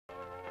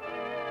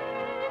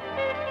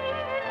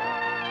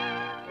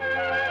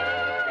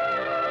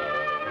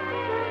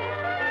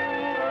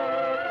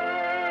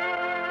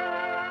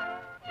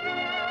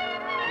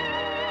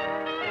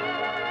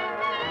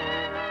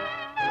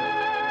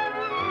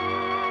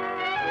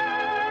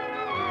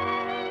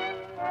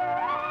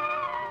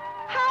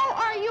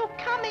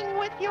coming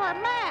with your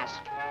mask,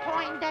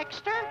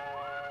 Poindexter.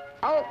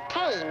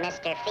 Okay,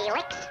 Mr.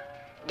 Felix.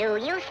 Do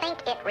you think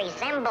it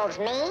resembles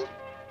me?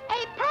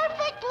 A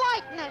perfect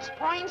likeness,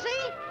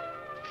 Poinsy.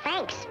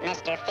 Thanks,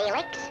 Mr.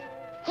 Felix.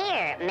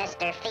 Here,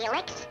 Mr.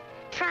 Felix.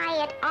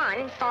 Try it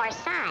on for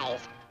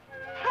size.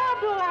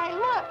 How do I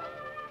look?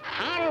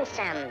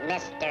 Handsome,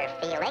 Mr.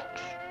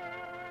 Felix.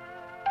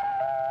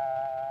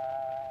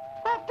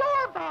 The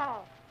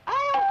doorbell.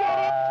 I'll get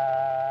it.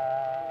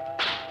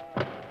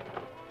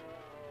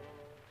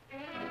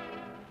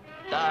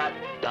 That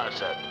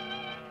does it.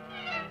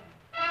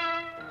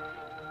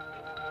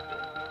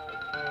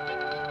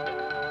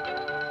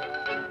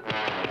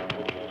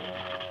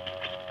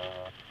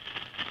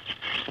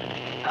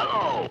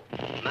 Hello,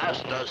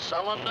 Master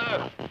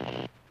Cylinder.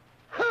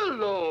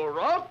 Hello,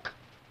 Rock.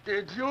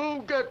 Did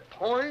you get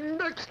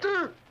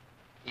Poindexter?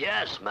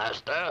 Yes,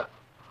 Master.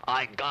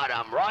 I got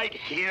him right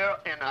here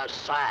in a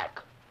sack.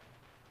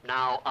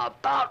 Now,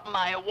 about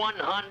my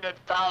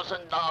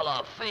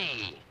 $100,000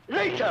 fee.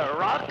 Later,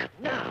 Rock.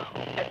 Now,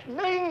 at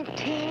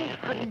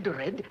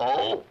 1900...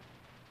 Oh?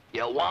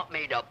 You want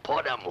me to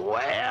put him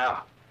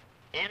where?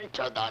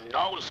 Into the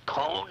nose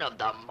cone of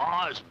the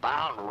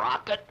Mars-bound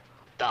rocket?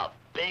 The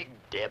Big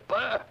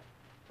Dipper?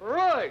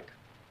 Right.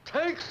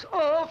 Takes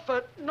off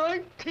at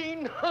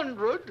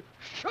 1900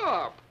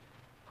 sharp.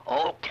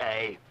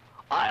 Okay.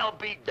 I'll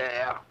be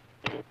there.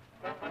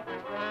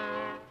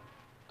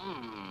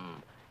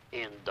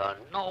 In the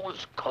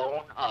nose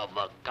cone of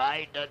a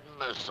guided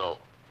missile.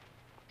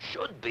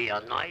 Should be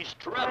a nice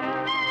trip.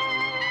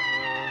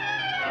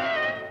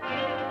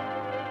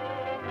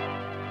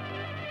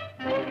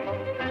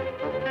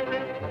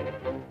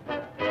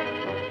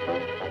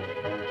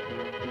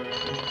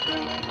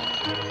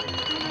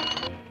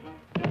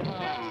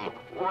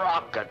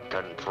 Rocket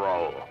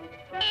control.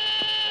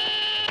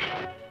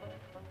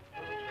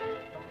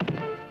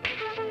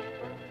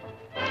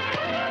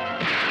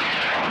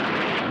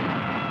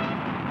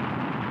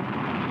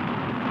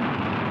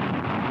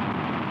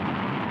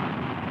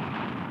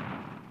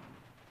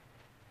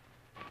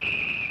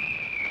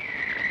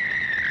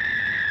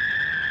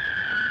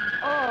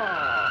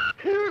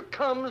 Here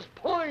comes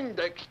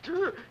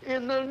Poindexter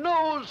in the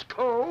nose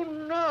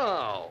cone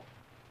now.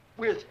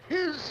 With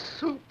his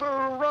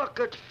super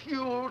rocket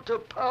fuel to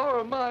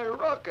power my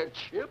rocket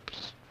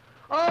ships,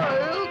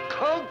 I'll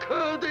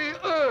conquer the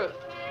Earth.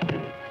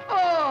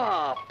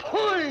 Ah,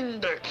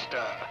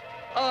 Poindexter,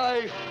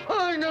 I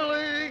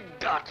finally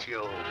got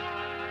you.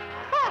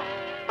 Huh,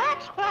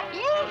 that's what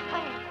you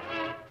think.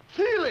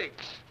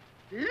 Felix,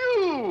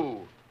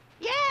 you!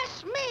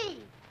 Yes,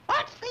 me.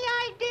 What's the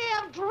idea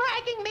of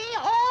dragging me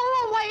all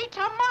the way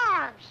to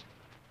Mars?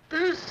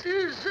 This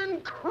is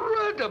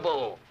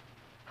incredible.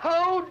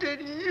 How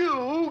did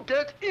you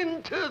get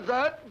into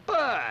that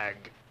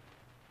bag?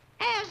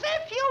 As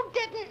if you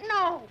didn't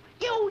know,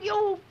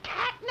 you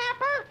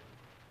catnapper.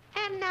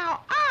 And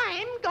now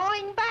I'm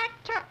going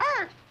back to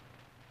Earth.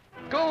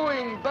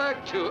 Going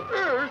back to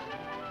Earth?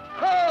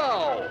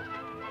 How?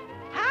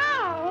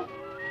 How?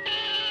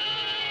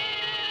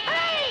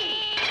 Hey!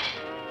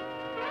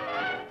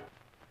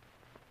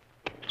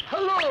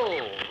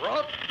 Hello,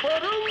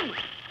 Rockbottom.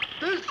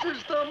 This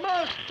is the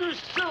Master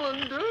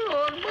Cylinder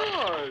on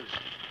Mars.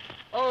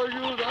 Are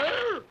you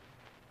there?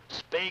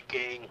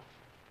 Speaking.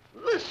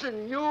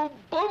 Listen, you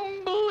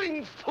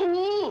bumbling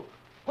fool.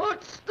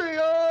 What's the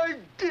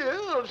idea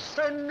of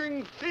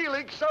sending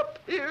Felix up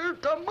here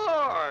to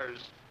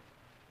Mars?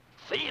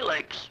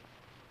 Felix?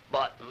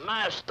 But,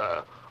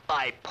 Master,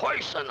 I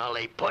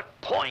personally put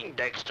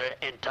Poindexter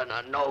into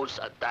the nose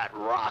of that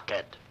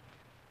rocket.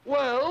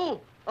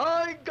 Well,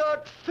 I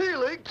got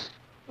Felix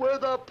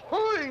with a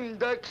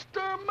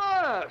Poindexter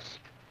mask.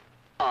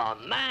 A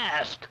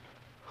mask?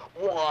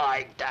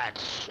 Why, that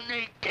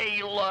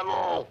sneaky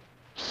little...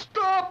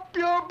 Stop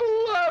your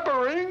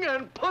blabbering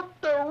and put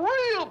the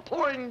real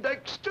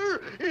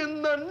Poindexter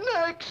in the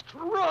next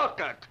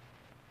rocket.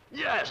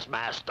 Yes,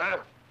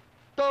 Master.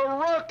 The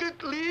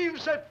rocket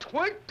leaves at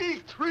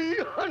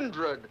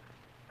 2300.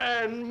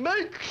 And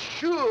make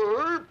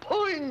sure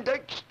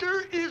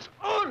Poindexter is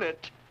on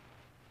it.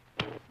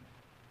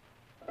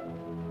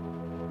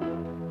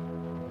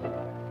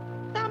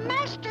 The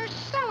Master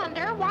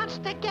Cylinder wants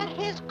to get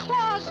his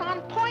claws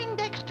on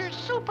Poindexter's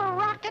super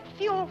rocket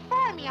fuel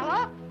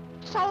formula,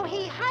 so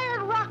he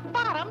hired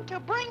Rockbottom to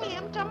bring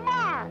him to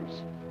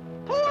Mars.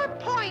 Poor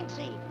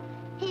Pointsy.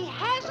 He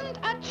hasn't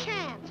a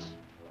chance.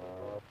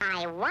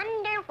 I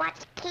wonder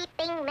what's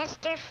keeping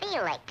Mr.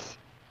 Felix.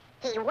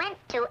 He went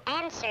to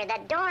answer the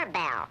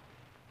doorbell.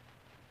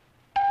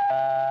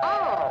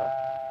 Oh,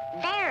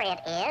 there it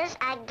is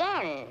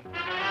again.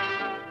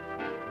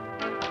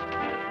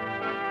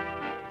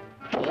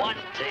 One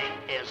thing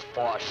is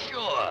for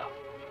sure.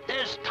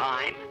 This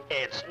time,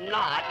 it's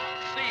not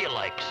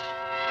Felix.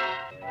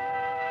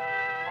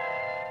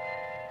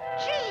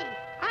 Gee,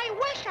 I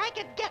wish I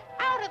could get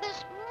out of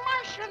this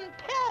Martian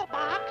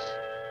pillbox.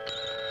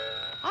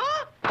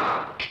 Huh?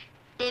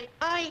 Did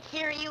I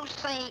hear you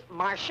say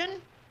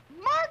Martian?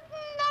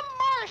 Martin the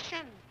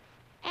Martian.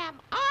 am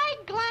I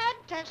glad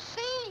to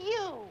see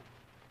you.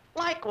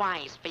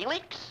 Likewise,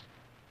 Felix.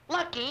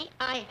 Lucky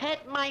I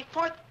had my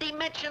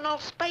fourth-dimensional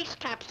space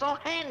capsule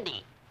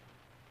handy.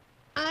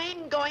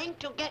 I'm going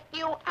to get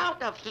you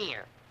out of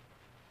here.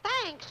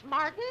 Thanks,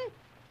 Martin,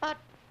 but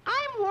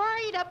I'm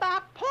worried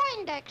about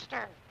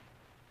Poindexter.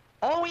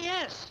 Oh,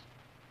 yes.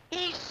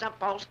 He's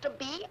supposed to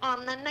be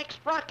on the next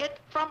rocket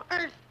from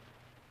Earth.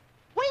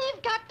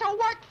 We've got to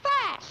work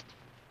fast.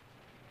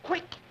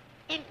 Quick,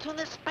 into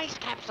the space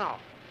capsule.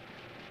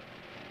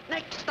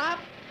 Next stop,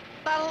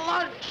 the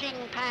launching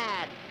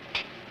pad.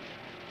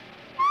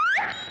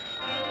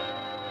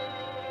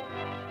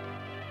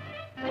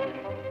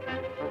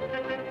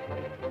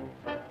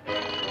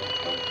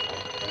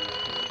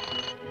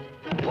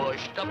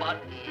 Push the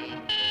button.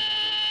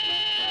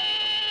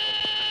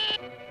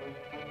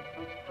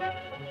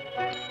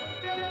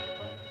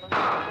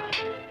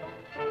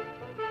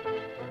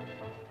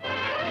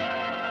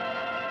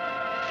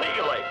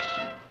 Felix,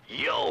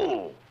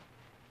 you!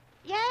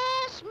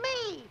 Yes,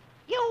 me.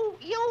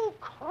 You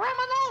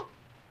criminal.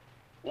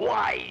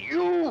 Why,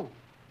 you?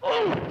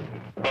 Oh.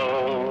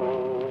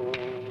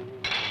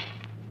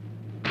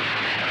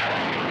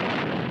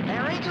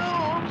 There he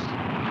goes.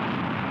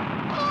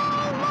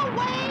 All the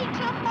way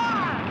to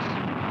Mars.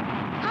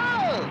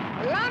 Hey,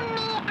 let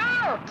me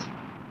out!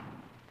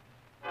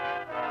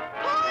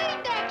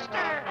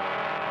 Poindexter!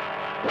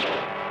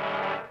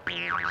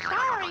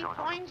 Sorry,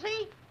 Poinsy.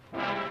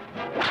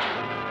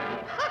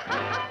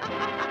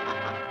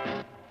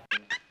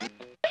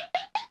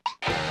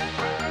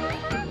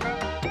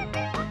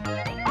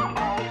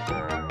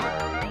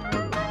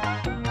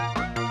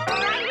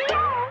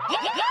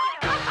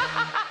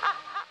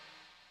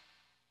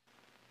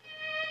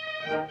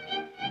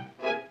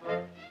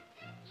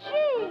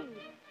 Gee,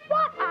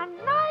 what a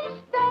nice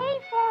day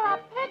for a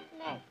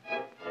picnic.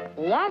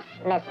 Yes,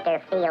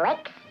 Mr.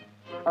 Felix.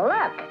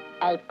 Look,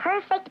 a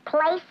perfect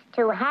place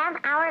to have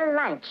our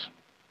lunch.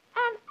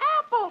 An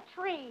apple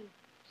tree.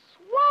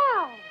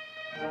 Swell.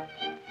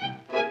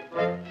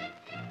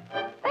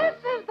 This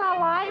is the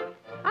life,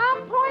 huh,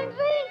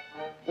 Poinsy?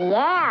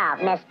 Yeah,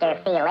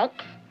 Mr. Felix.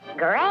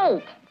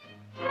 Great.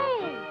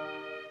 Hey,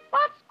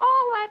 what's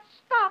all that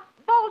stuff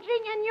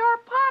bulging in your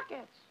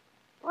pockets?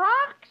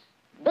 Rocks?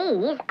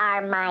 These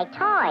are my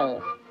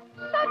toys.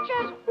 Such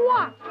as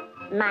what?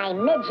 My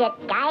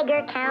midget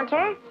Geiger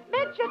counter.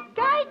 Midget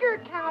Geiger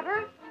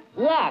counter?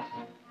 Yes,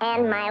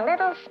 and my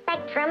little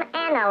spectrum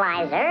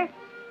analyzer.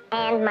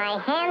 And my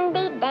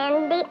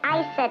handy-dandy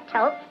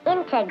isotope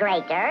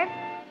integrator.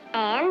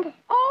 And...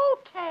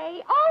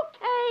 Okay.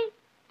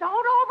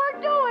 Don't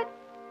overdo it.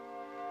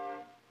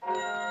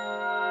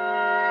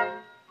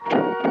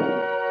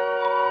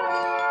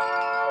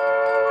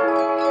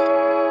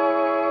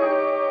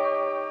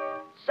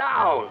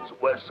 Sounds,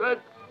 wizard.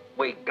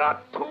 We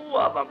got 2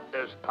 of them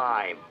this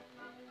time.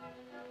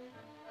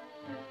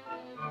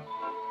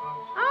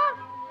 Huh?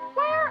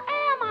 Where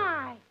am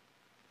I?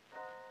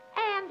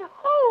 And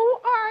who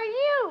are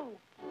you?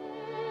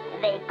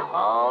 They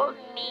call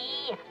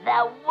me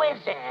the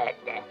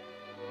Wizard.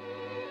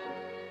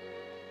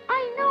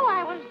 I knew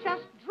I was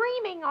just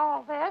dreaming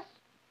all this.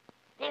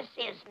 This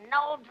is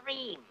no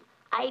dream.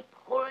 I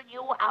pull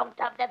you out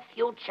of the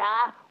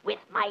future with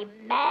my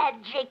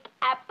magic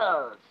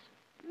apples.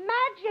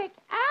 Magic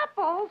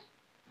apples?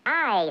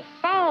 I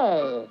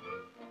say.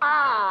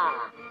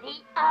 Ah,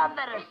 the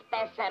other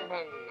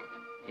specimen.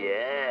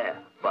 Yeah,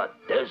 but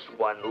this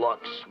one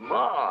looks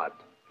smart.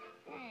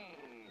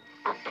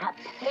 A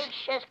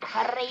capacious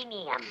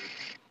cranium.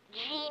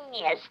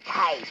 Genius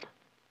type.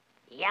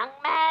 Young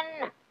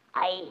man,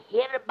 I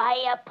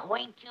hereby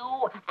appoint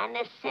you an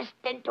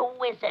assistant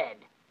wizard.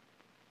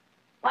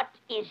 What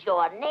is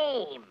your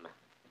name?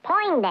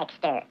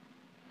 Poindexter.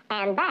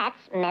 And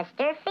that's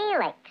Mr.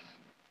 Felix.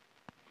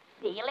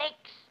 Felix?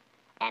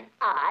 An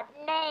odd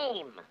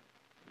name.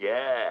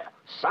 Yeah,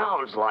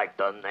 sounds like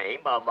the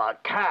name of a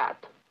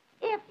cat.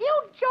 If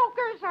you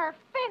jokers are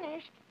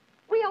finished,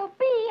 we'll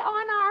be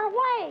on our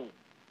way.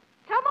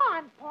 Come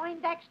on,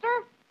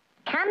 Poindexter.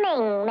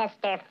 Coming,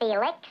 Mr.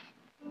 Felix.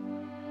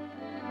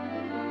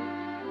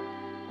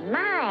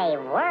 My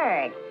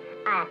word,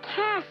 a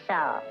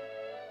castle.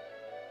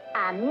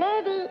 A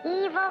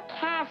medieval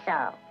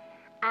castle.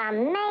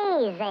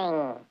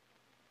 Amazing.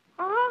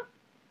 Huh?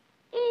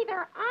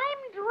 Either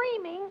I'm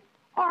dreaming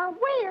or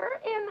we're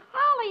in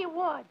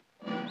Hollywood.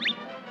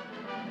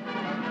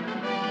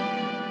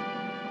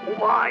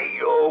 Why,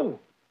 you?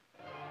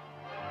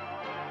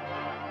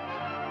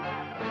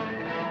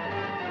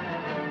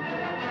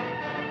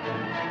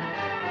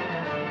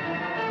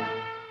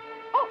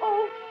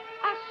 Uh-oh,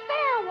 a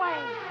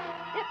stairway.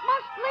 It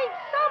must lead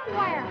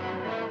somewhere.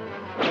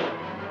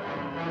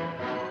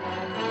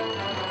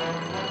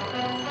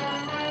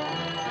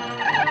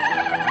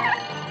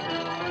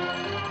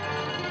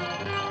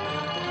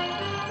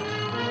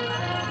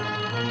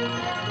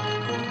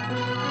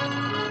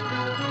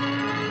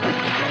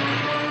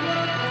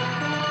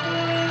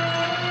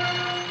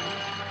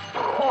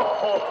 Ho,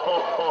 ho, ho,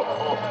 ho,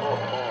 ho, ho,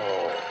 ho.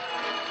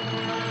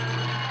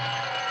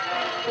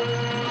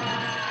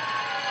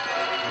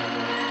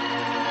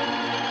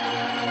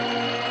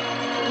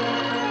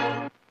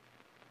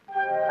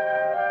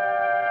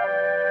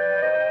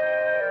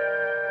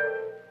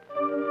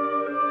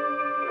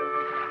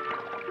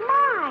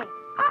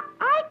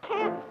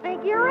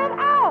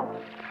 So,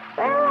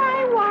 there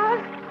I was,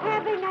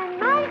 having a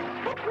nice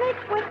picnic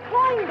with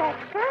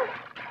Poindexter,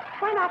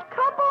 when a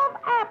couple of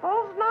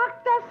apples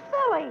knocked us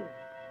silly.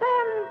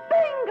 Then,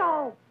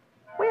 bingo!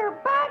 We're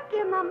back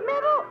in the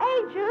Middle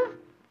Ages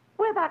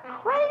with a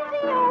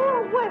crazy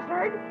old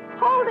wizard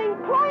holding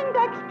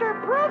Poindexter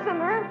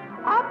prisoner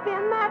up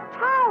in that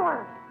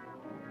tower.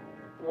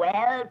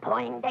 Well,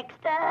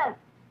 Poindexter,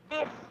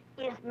 this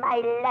is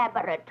my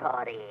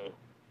laboratory.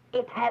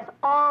 It has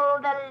all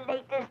the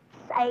latest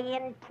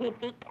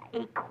scientific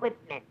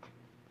equipment.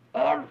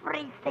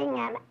 Everything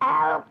an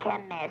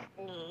alchemist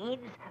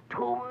needs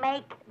to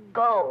make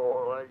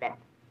gold.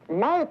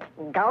 Make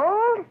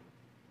gold?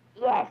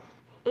 Yes,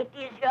 it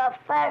is your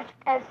first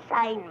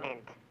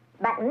assignment.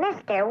 But,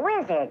 Mr.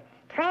 Wizard,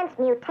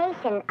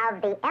 transmutation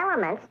of the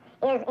elements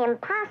is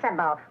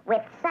impossible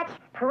with such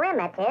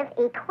primitive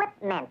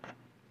equipment.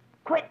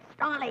 Quit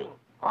stalling,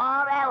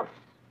 or else.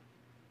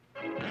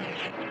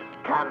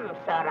 Come,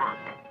 Sir Rock,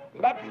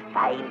 let's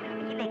find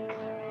Felix.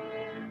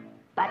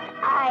 But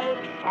I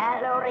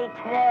shall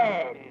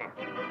return.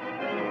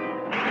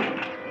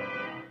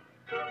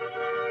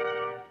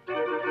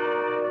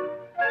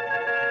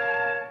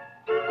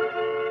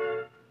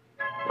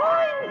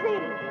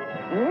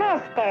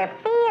 Mr.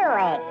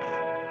 Felix!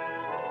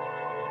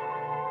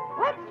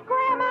 Let's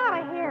scram out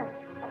of here,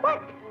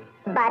 quick!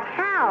 But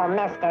how,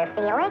 Mr.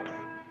 Felix?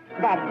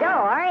 The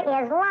door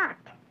is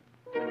locked.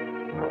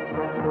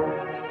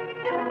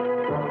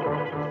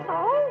 So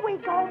we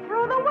go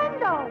through the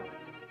window.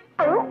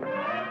 Oop!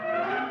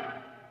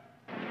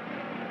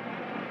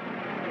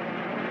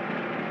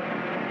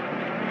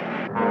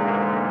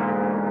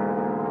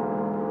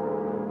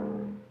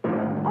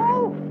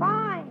 Oh,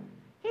 fine.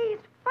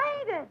 He's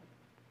fainted.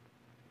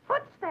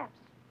 Footsteps.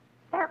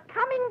 They're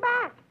coming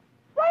back.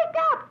 Wake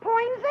up,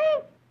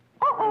 Poinsy!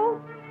 Uh-oh.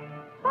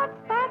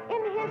 What's that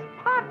in his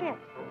pocket?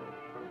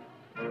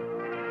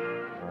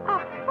 A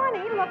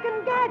funny-looking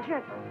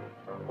gadget.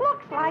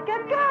 Looks like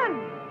a gun.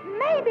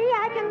 Maybe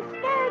I can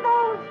scare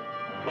those...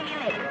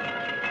 Felix,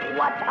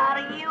 what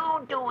are you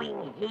doing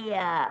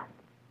here?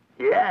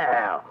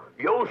 Yeah,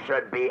 you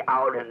should be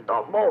out in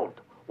the moat,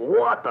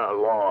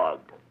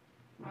 waterlogged.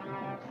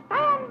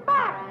 Stand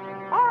back,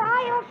 or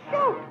I'll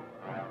shoot.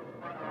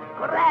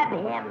 Grab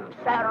him,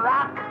 Sir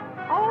Rock.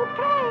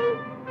 Okay,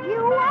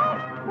 you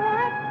asked for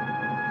it.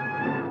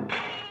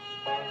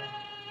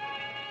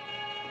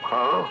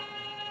 Huh?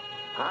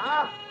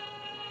 Huh?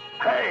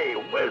 Hey,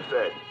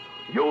 wizard,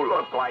 you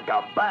look like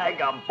a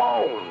bag of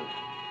bones.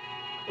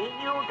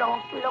 You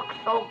don't look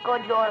so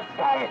good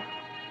yourself.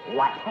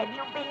 What have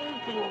you been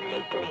eating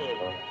lately?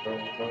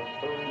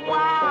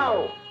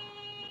 Wow!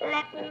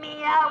 Let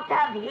me out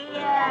of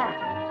here!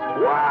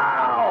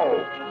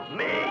 Wow!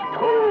 Me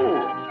too!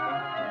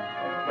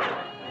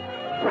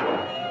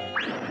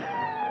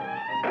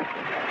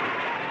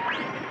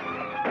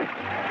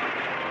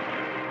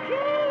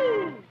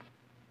 Gee!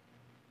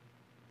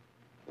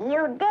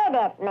 You did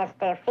it,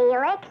 Mr.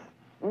 Felix.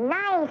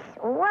 Nice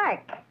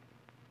work.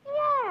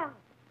 Yeah,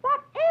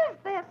 what is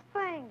this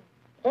thing?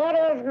 It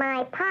is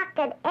my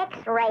pocket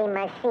X-ray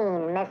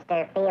machine,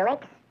 Mr.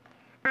 Felix.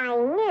 I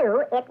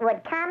knew it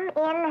would come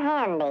in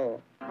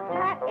handy.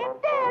 That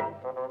it did.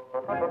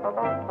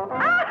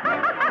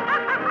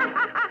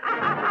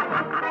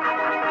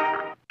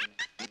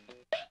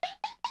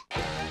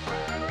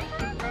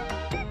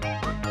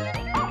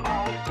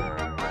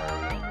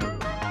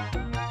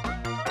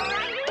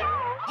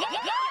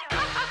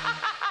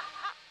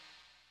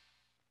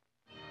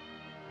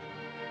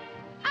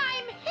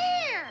 I'm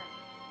here.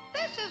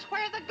 This is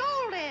where the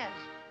gold is.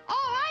 All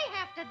I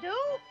have to do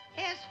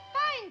is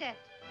find it.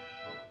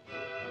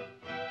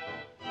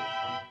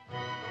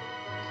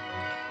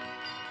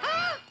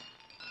 Huh?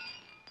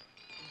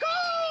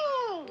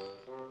 Gold!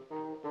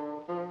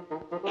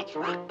 It's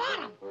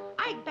Rockbottom.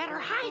 I'd better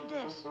hide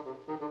this.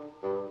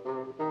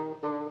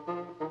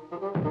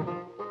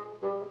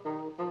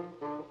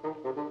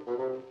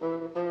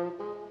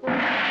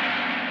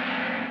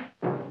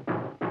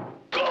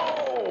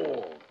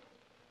 Gold!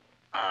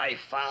 I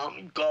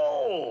found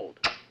gold!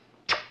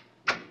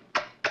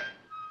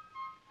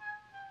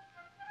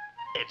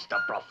 It's the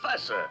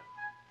professor.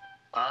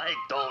 I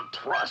don't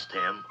trust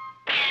him.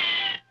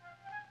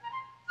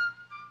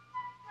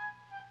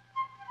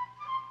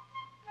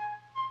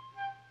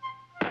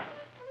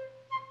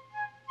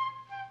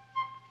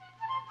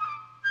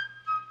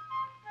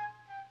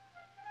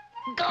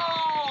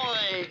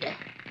 Gold!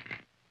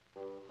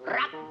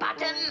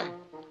 Rockbottom,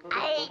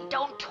 I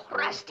don't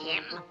trust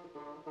him.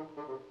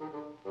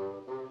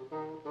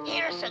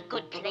 Here's a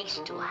good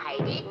place to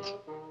hide it.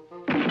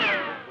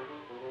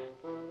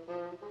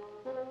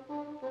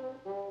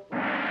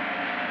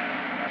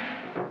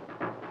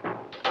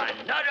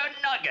 Another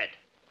nugget.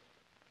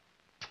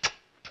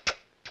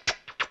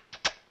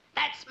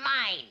 That's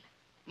mine.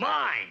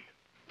 Mine.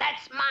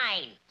 That's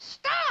mine.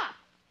 Stop!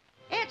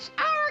 It's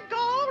our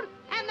gold,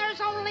 and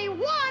there's only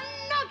one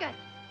nugget.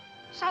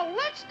 So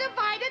let's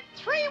divide it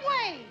 3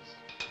 ways.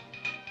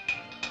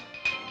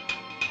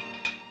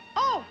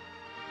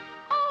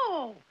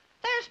 Oh,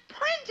 there's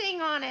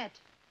printing on on it.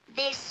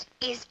 This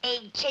is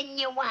a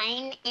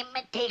genuine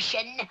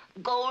imitation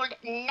gold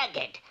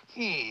nugget.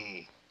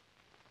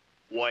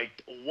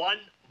 Wait, 1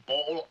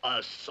 bowl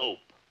of soup.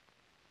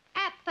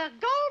 At the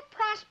Gold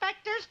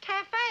Prospectors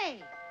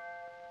Cafe.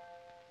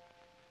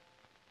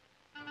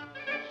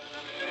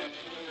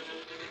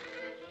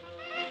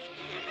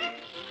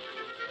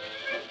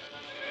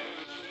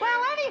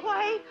 Well,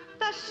 anyway,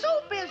 the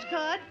soup is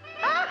good.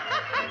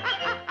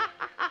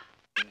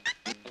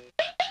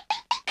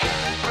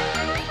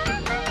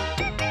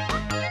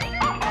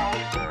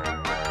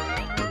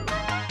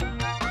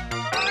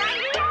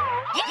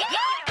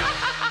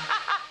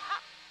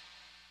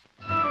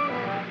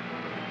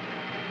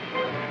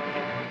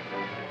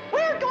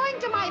 We're going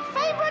to my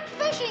favorite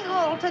fishing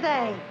hole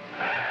today.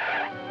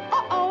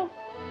 Uh-oh.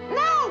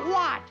 Now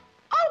what?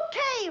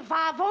 Okay,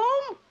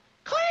 Vavoom.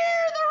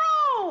 Clear the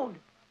road.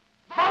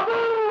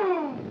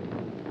 Vavoom!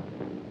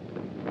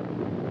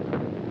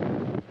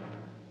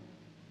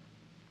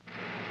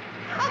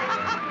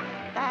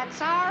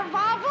 That's our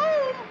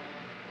Vavoom.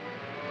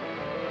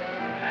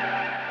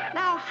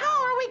 Now,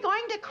 how are we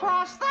going to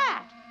cross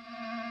that?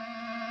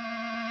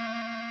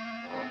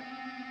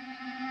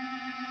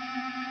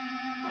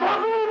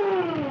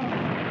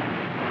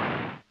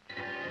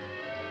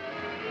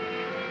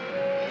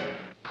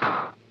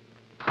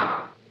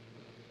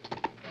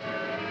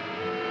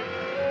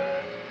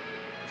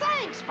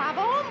 Thanks,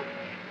 Vavoom.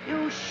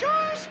 You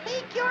sure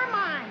speak your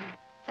mind.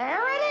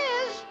 There it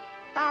is,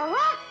 the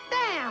Rock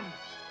Dam,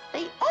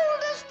 the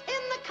oldest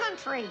in the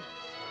country.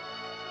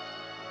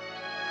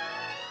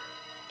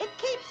 It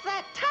keeps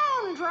that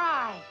town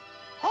dry.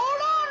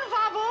 Hold on,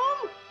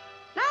 Vavoom.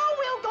 Now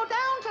we'll go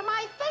down to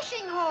my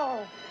fishing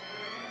hole.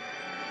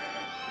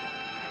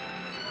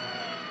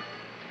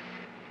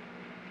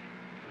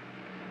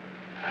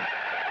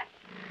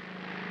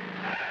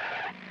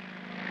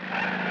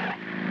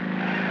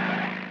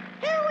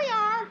 Here we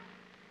are.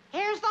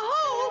 Here's the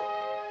hole.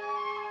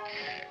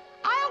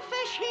 I'll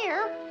fish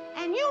here,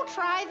 and you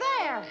try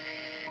there.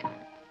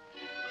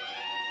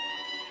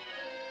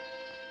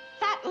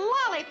 That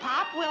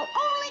lollipop will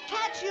only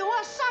catch you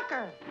a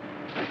sucker.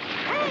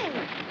 Hey,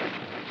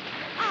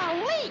 a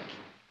leak.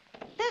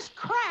 This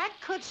crack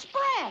could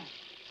spread.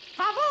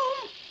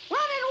 Vavoom,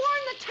 run and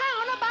warn the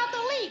town about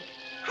the leak.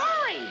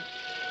 Hurry!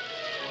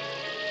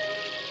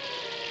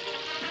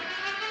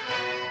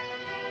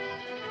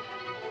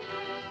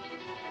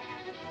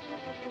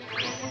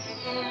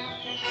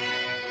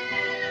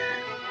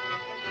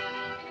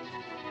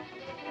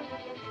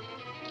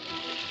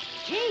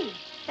 Gee,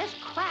 this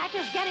crack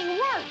is getting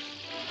worse.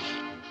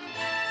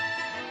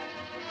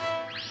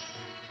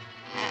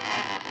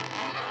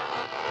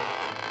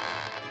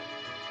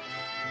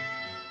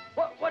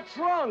 What's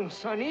wrong,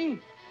 Sonny?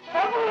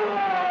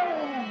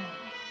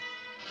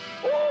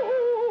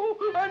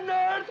 Ooh, an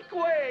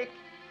earthquake!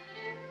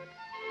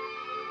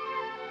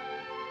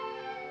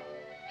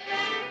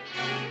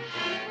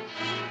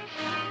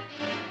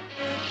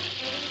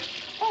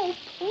 Oh,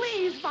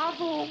 please,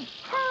 Vavoom,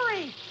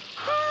 hurry!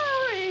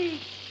 Hurry!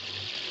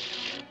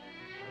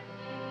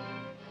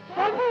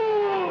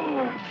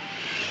 Vavoom!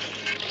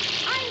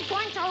 I'm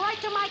going to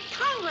write to my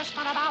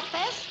congressman about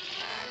this.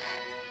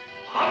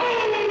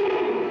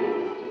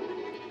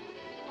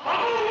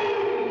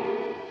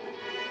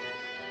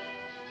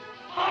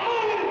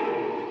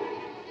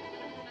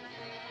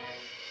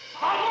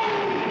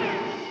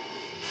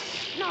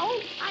 No,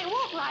 I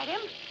won't write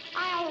him.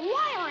 I'll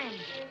wire him.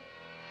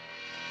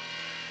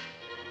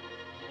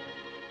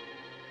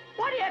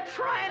 What are you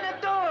trying to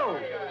do?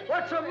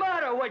 What's the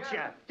matter with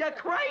you? You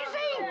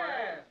crazy?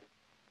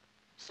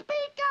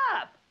 Speak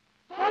up!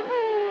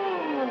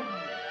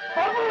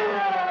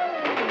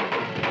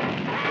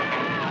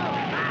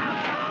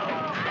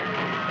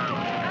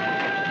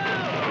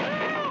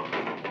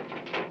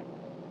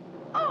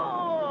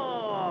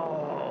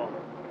 Oh!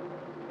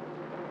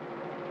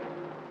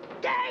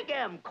 Dag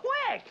him,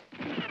 quick!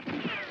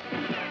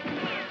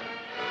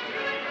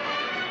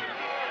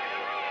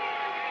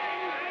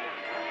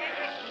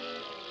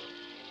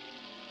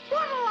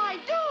 What'll I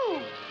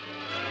do?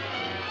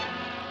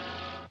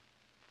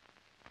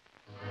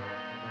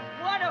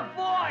 What a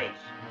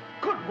voice!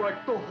 Could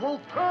wreck the whole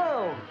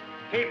town.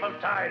 Keep him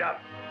tied up.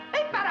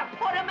 They better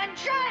put him in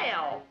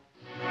jail.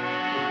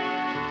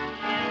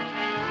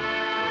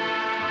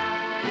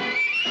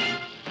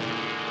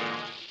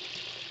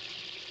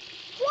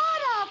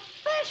 What a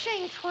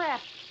fishing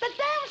trip! The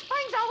dam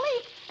springs a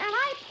leak, and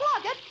I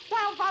plug it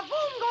while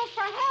Vavoom goes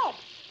for help.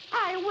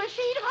 I wish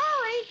he'd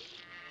hurry.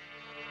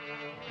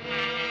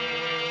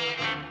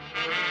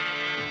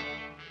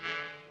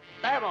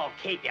 That'll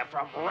keep you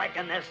from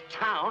wrecking this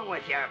town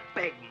with your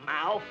big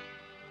mouth.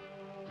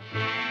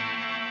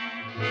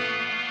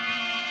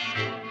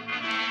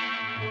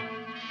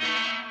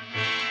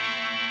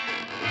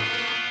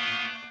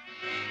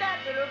 That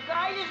little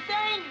guy is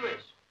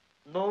dangerous.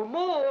 No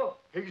more.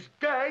 He's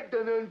gagged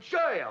and in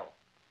jail.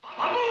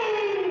 Stop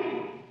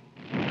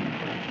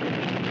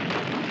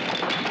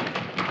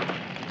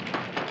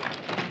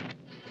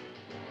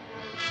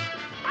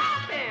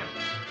him!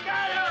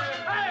 Get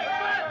him!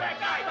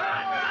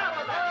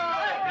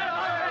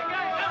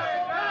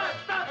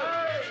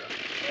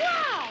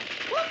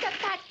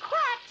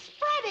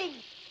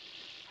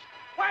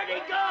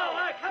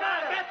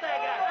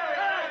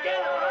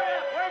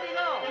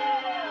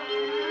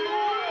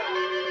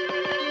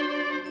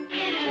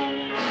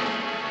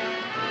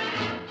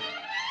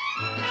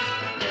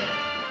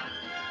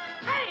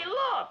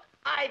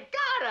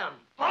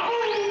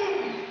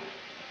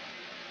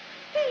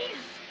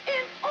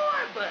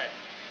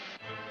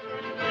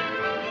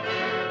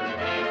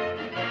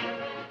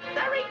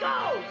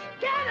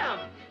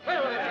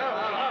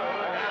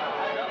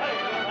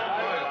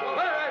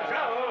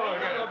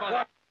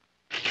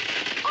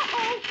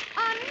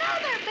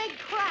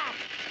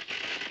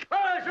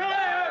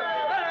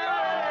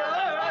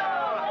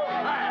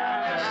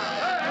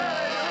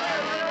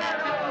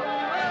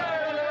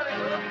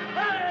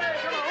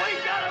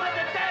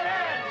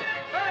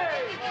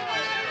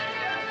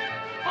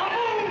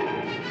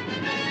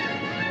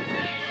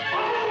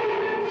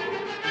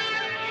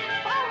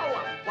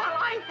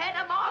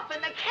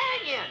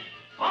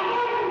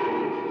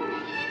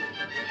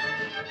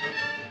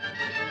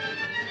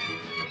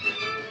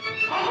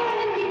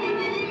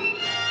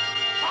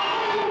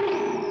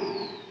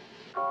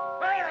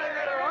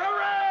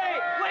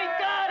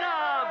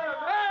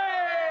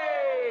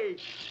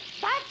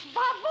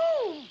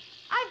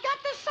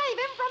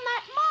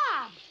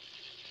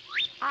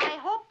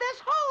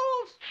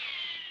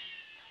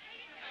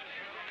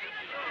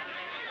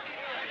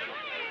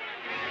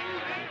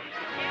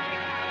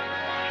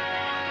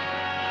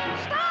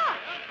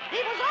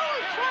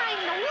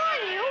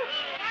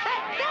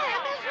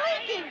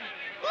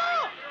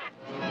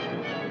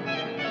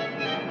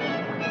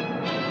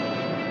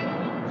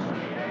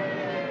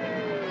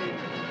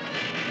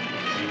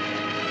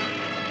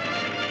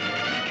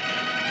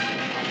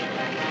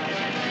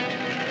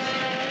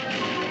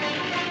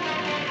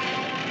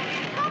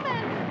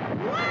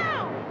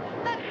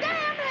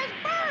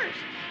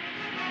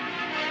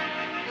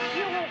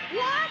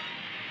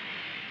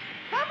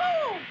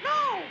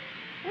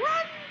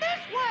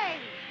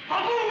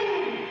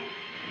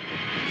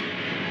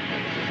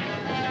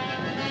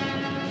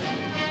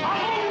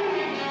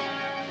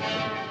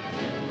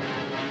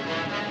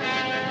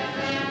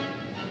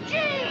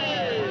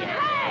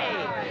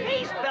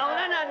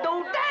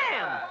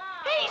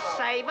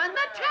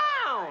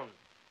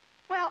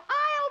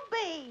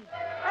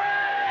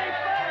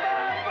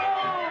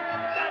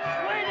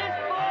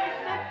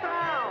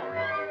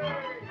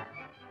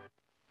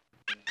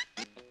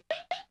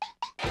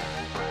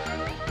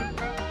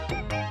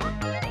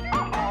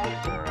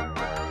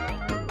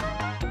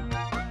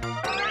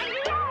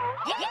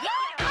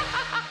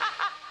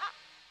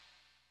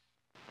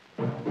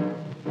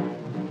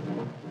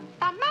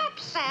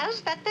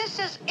 says that this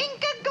is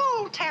Inca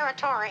gold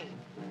territory.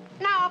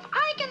 Now, if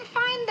I can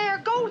find their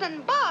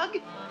golden bug,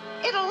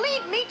 it'll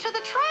lead me to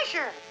the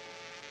treasure.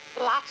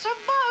 Lots of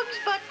bugs,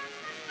 but...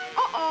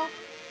 Uh-oh.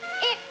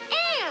 It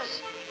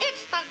is!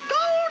 It's the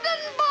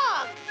golden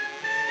bug!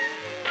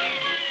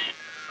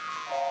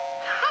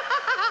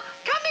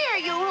 Come here,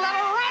 you little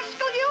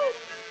rascal, you!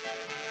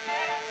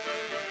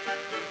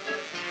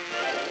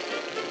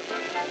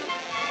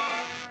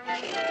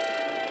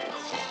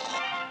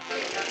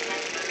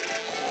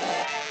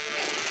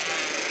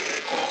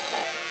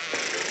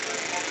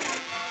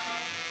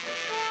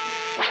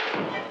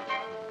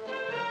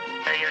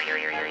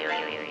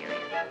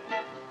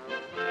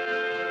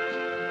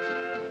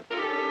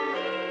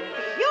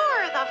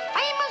 You're the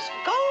famous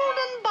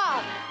golden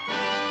bug.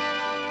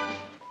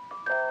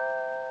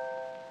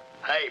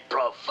 Hey,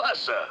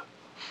 Professor,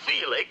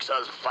 Felix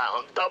has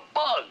found the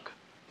bug.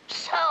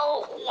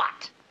 So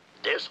what?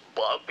 This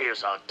bug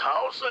is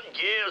 1,000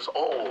 years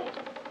old.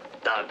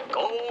 The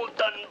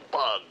golden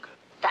bug.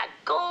 The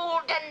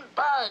golden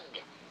bug.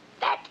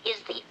 That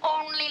is the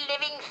only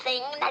living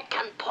thing that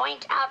can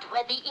point out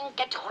where the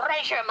Inca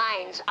treasure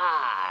mines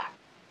are.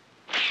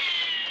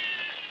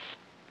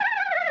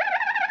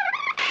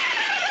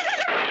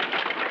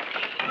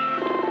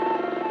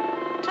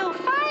 To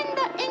find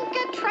the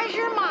Inca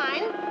treasure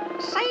mine,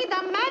 say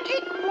the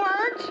magic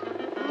words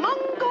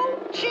Mungo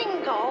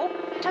Jingo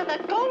to the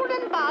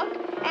golden bug,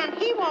 and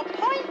he will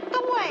point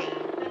the way.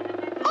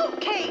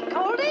 Okay,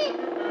 Goldie.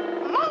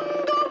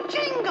 Mungo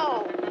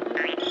Jingo.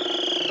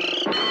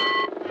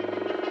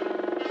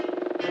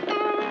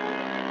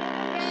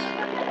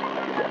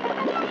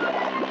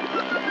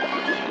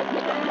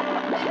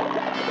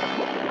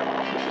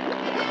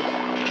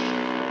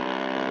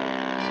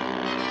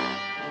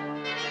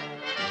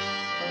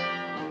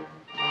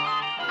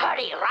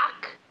 Hurry,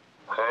 Rock.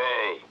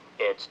 Hey,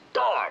 it's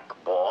dark,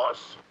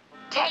 boss.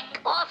 Take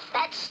off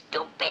that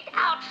stupid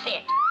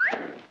outfit.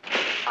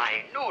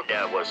 I knew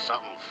there was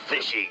something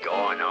fishy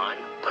going on.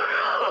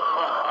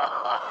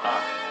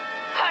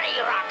 Hurry,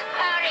 Rock,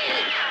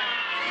 hurry.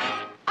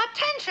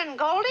 Attention,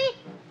 Goldie.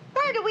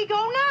 Where do we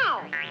go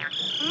now?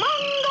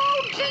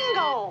 Mungo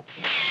Jingo.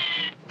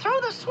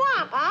 Through the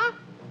swamp, huh?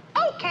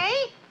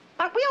 Okay,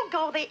 but we'll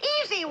go the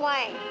easy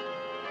way.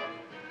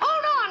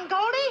 Hold on,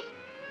 Goldie.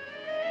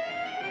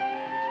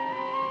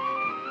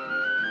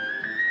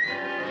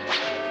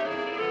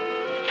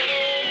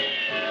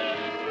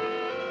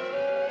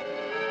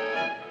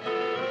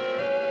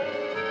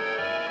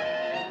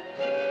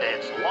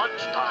 It's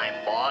lunchtime,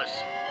 boss.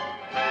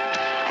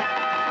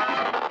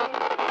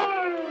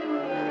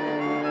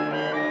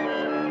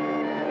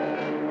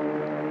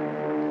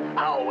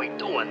 How are we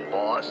doing,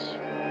 boss?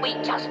 We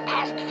just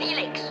passed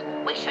Felix.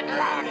 We should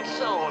land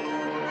soon.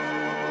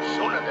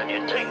 Sooner than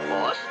you think,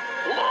 boss.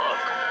 Look!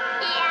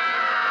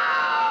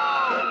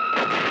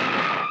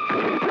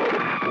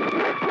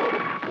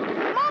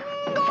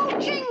 Mungo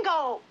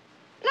Jingo.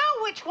 Now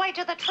which way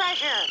to the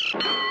treasure?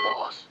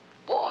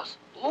 Boss,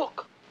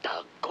 look.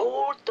 The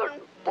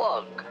golden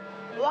bug.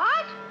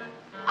 What?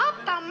 Up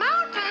the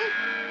mountain?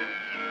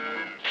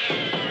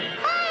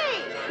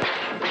 Hey!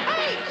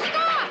 Hey,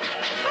 stop!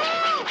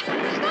 Help!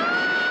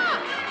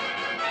 Stop!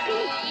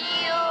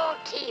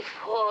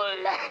 Beautiful.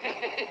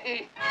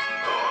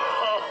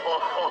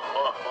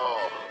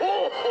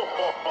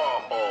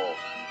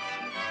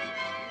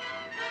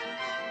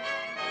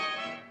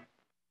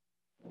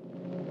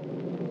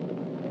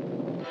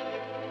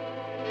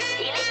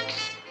 Felix,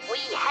 we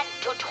had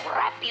to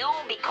trap you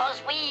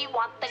because we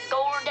want the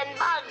golden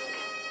bug.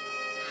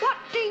 What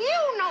do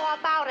you know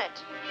about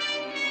it?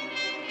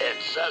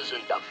 It says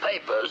in the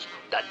papers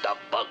that the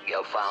bug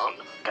you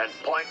found can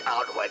point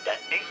out where the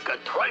Inca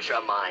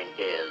treasure mine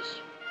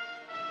is.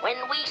 When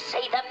we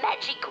say the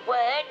magic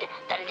word,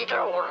 the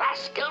little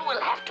rascal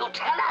will have to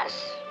tell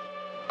us.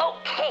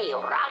 Okay,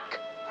 Rock,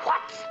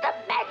 what's the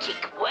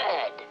magic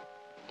word?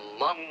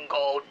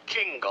 Mungo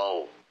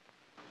Jingo.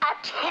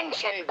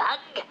 Attention,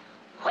 Bug.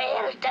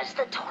 Where does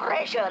the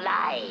treasure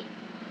lie?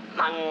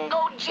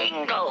 Mungo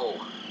Jingo.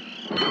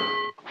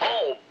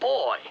 Oh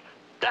boy,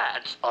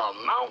 that's a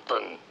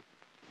mountain.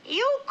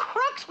 You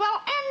crooks will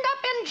end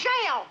up in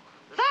jail.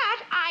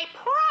 That I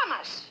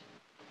promise.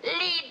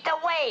 Lead the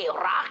way,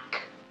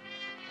 Rock.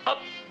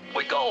 Up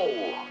we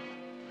go.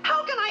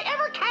 How can I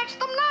ever catch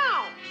them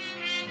now?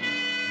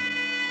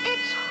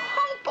 It's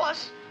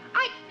hopeless.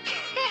 I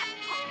can't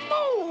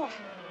move.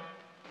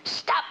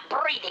 Stop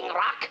breathing,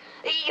 Rock.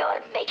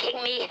 You're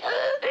making me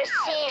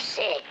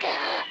seasick.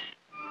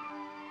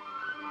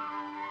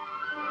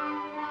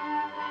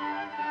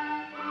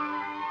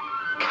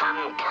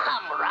 Come,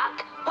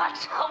 Rock.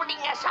 What's holding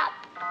us up?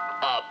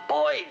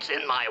 Boyd's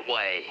in my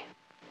way.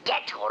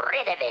 Get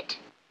rid of it.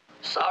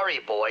 Sorry,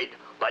 Boyd,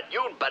 but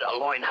you'd better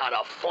learn how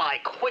to fly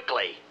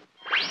quickly.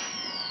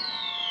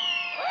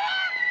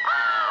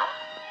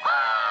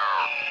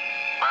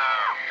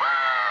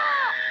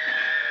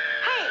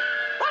 Hey,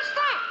 what's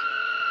that?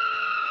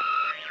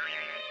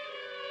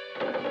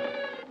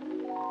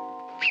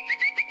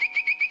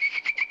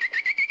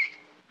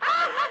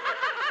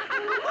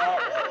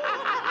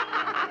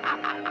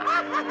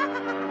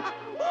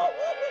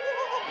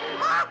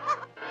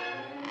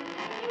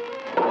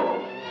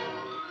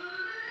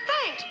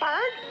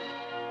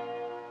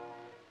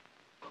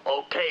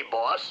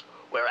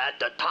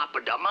 the top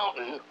of the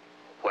mountain.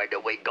 Where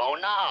do we go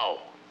now?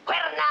 Where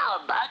now,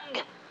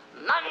 Bug?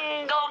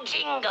 Mungo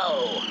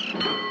Jingo.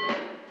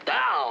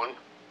 Down?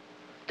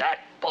 That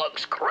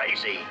bug's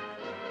crazy.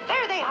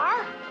 There they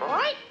are,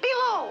 right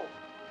below.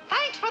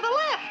 Thanks for the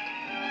lift.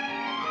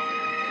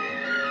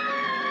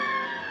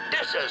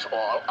 This is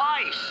all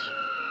ice.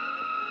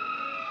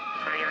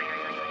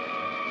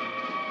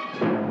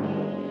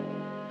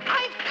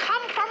 I've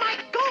come for my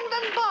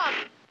golden bug.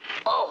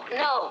 Oh,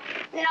 no,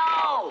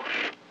 no!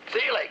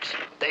 Felix,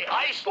 the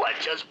ice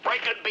ledge is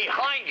breaking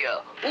behind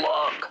you.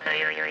 Look.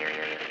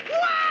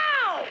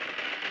 Wow!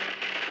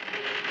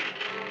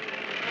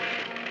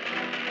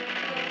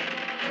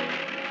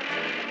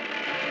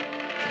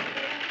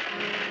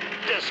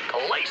 This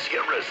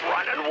glacier is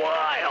running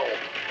wild.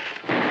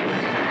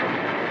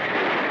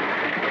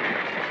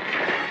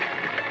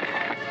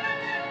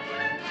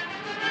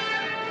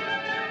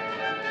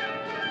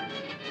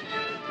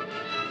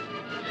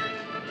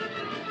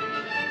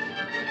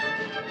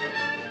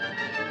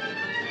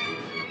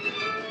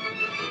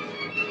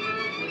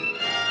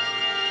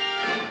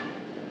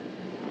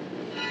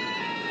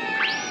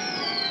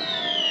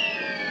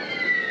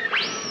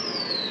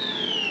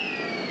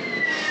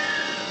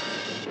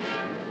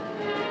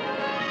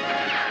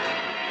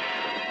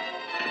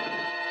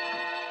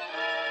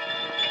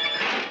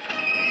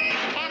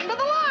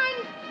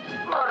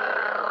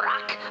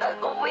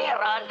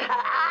 We're on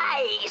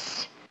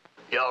ice.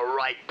 You're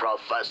right,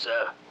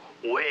 Professor.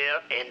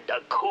 We're in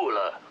the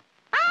cooler.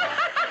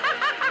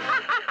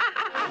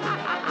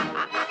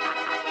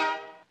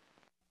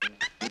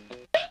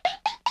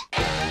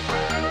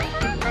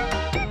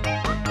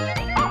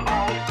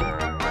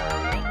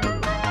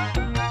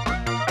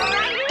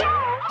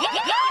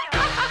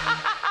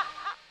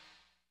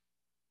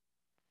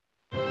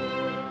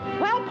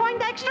 Well,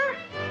 Poindexter,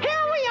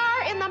 here we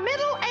are in the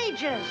Middle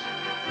Ages.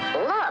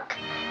 Look,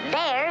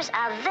 there's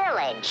a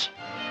village.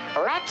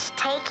 Let's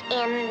take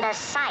in the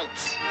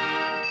sights.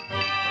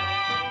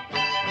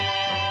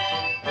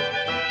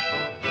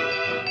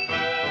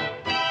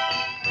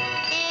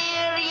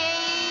 Hear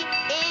ye,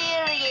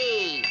 hear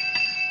ye.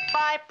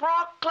 By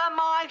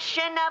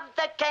proclamation of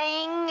the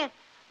king,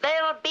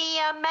 there'll be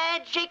a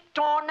magic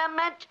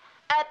tournament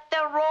at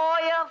the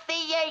Royal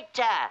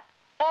Theatre.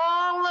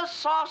 All the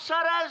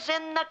sorcerers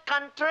in the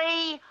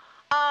country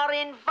are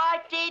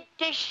invited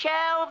to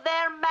show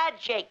their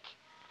magic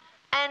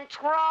and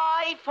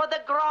try for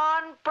the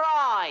grand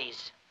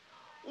prize,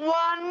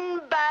 1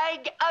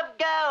 bag of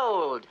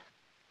gold.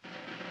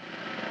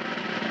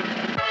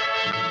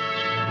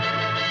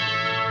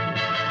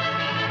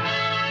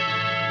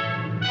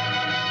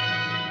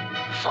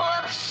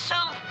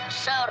 Forsooth,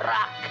 Sir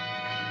Rock,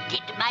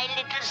 did my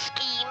little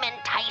scheme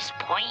entice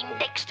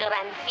Poindexter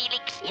and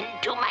Felix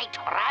into my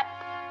trap?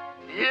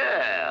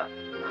 Yeah,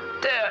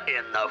 they're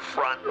in the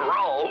front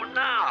row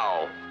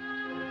now.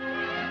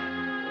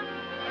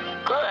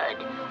 Good,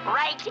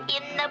 right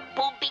in the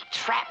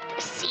booby-trapped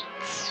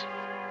seats.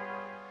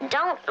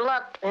 Don't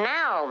look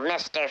now,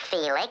 Mr.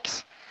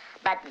 Felix,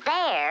 but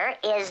there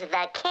is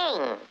the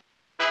king.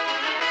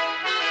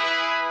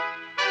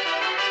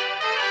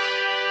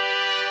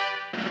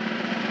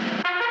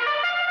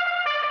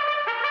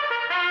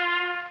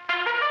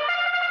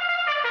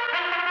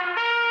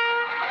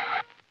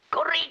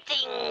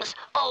 Greetings,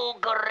 O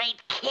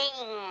great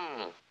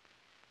king.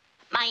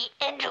 My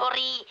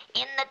entry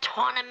in the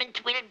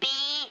tournament will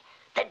be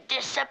the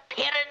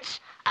disappearance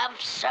of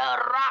Sir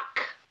Rock.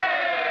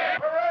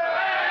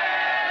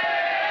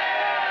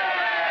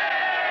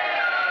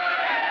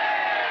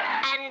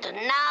 And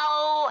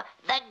now,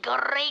 the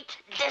great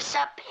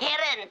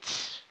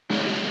disappearance.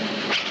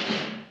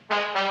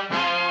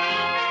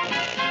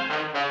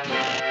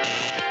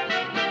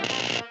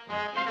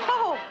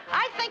 Oh,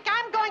 I think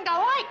I'm going to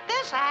like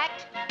this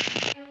act.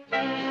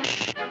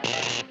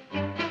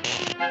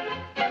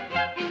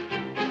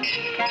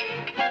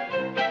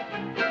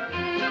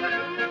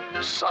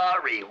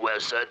 Sorry,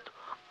 wizard.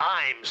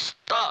 I'm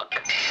stuck.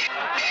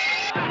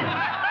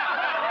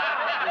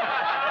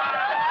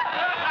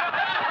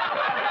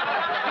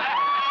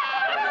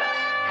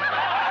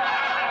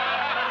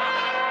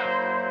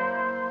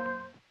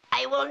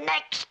 I will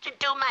next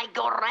do my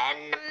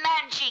grand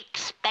magic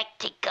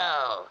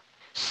spectacle,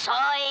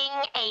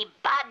 sawing a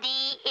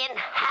body in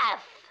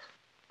half.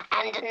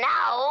 And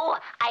now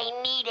I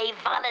need a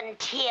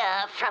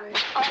volunteer from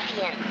the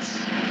audience.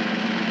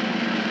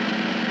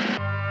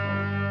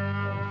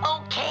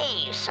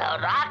 Okay, Sir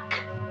Rock.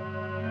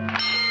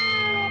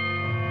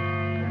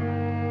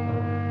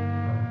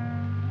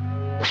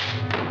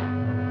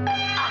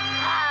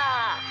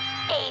 Aha!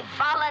 A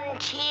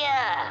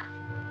volunteer.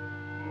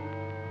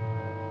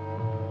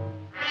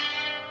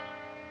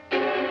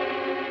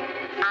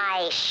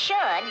 I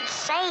should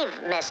save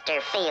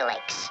Mr.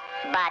 Felix,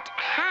 but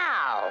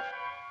how?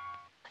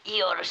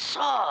 Your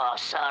saw,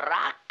 Sir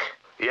Rock.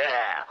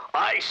 Yeah,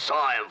 I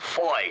saw him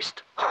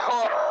first. Ho,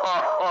 ho,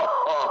 ho,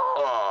 ho,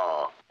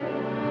 ho.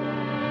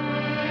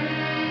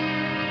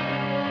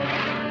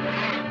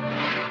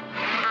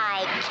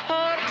 I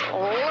can't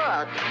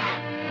look.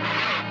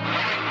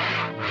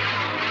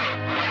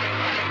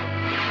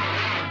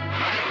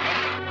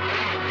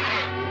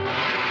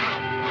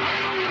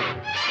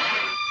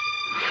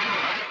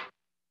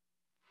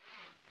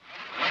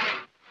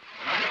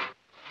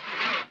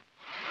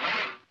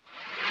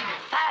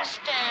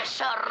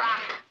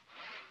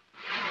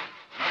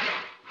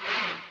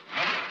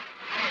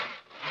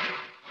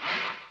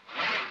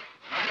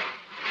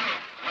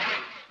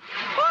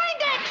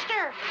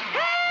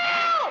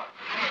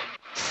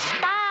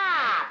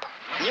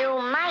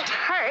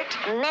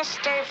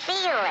 Mr.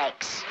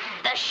 Felix.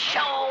 The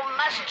show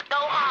must go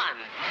on,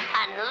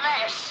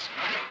 unless...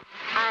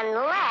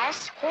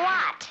 Unless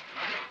what?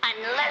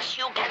 Unless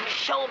you can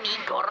show me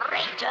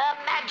greater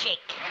magic.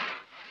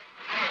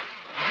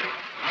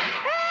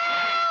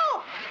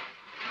 Help!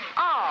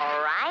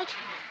 All right,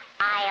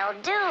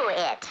 I'll do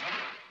it.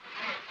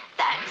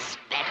 That's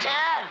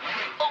better.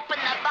 Open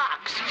the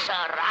box, Sir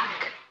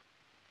Rock.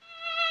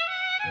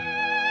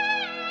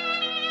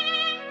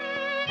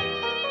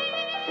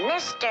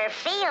 Mr.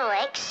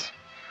 Felix,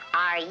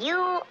 are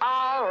you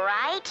all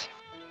right?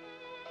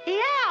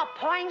 Yeah,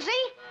 Poinsy.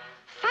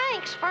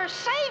 Thanks for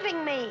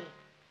saving me.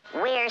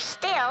 We're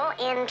still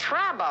in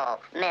trouble,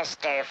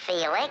 Mr.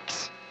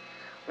 Felix.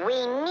 We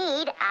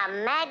need a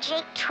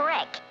magic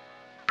trick.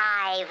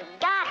 I've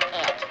got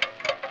it.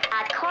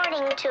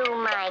 According to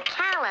my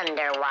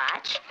calendar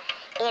watch,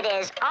 it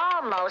is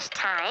almost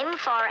time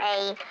for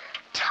a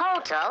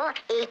total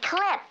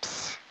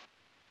eclipse.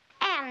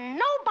 And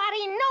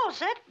nobody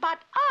knows it but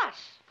us.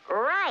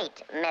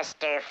 Right,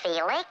 Mr.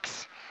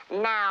 Felix.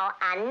 Now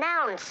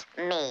announce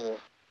me.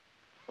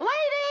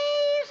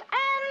 Ladies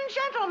and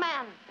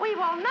gentlemen, we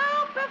will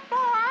now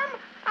perform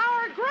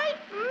our great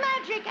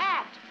magic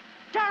act,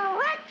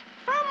 direct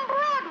from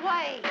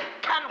Broadway.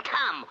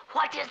 Come,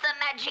 what is the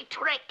magic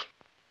trick?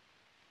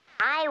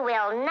 I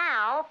will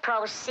now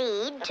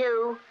proceed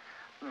to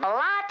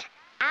blot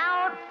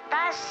out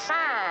the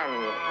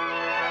sun.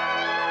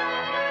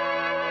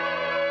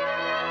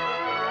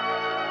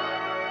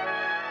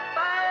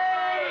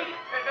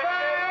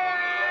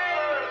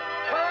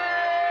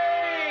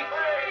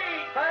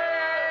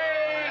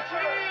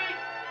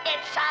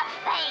 It's a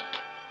fake.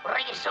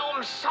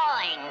 Resume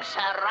sawing,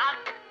 Sir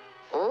Rock.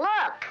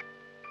 Look!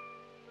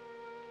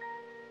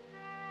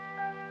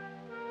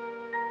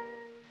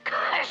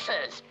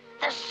 Curses!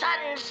 The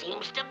sun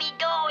seems to be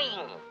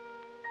going.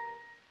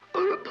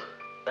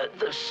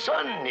 The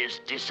sun is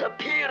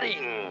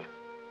disappearing.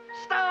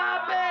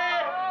 Stop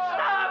it!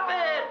 Stop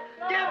it!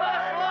 Give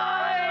us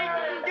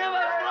light! Give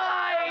us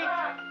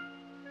light!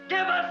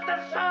 Give us the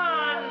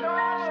sun!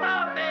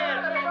 Stop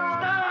it!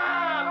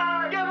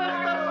 Stop! Give us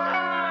the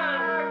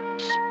sun!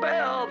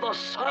 Spare the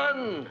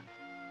sun.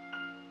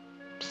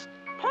 Psst,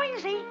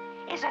 Poinsy,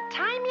 is it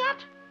time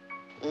yet?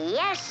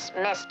 Yes,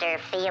 Mr.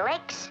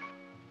 Felix.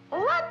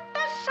 Let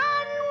the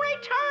sun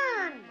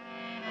return.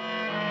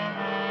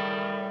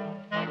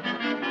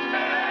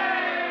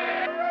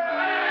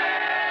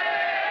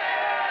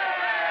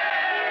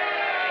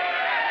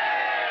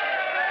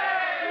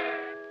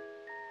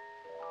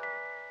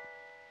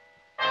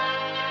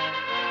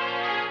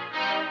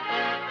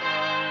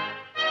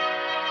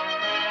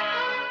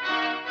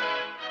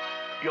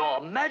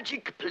 Your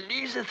magic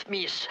pleaseth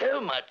me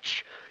so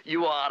much,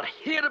 you are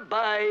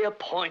hereby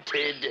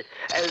appointed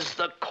as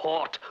the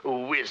court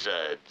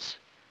wizards.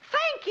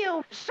 Thank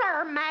you,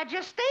 Sir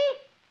Majesty.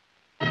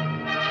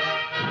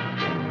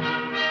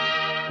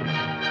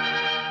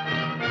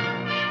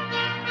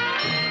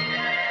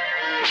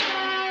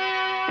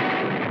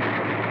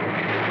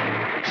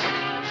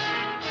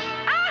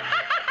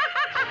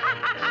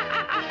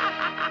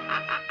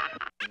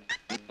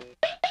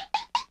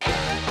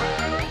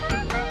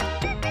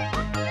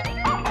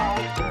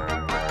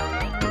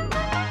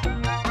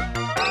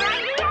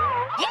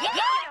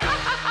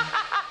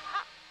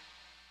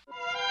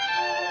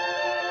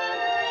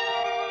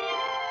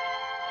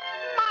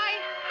 My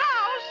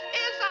house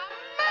is a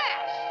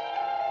mess.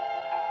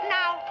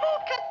 Now, who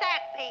could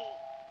that be?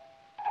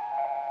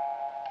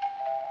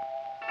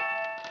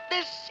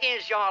 This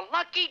is your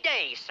lucky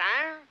day,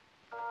 sir.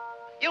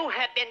 You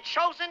have been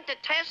chosen to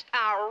test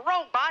our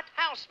robot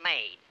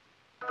housemaid.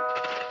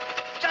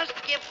 Just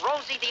give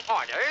Rosie the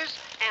orders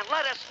and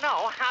let us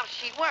know how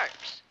she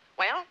works.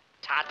 Well,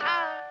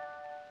 ta-ta.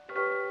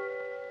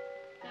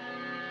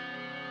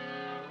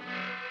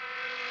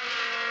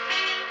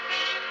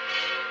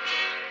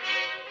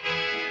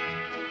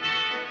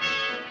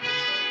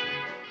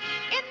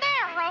 In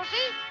there,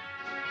 Rosie.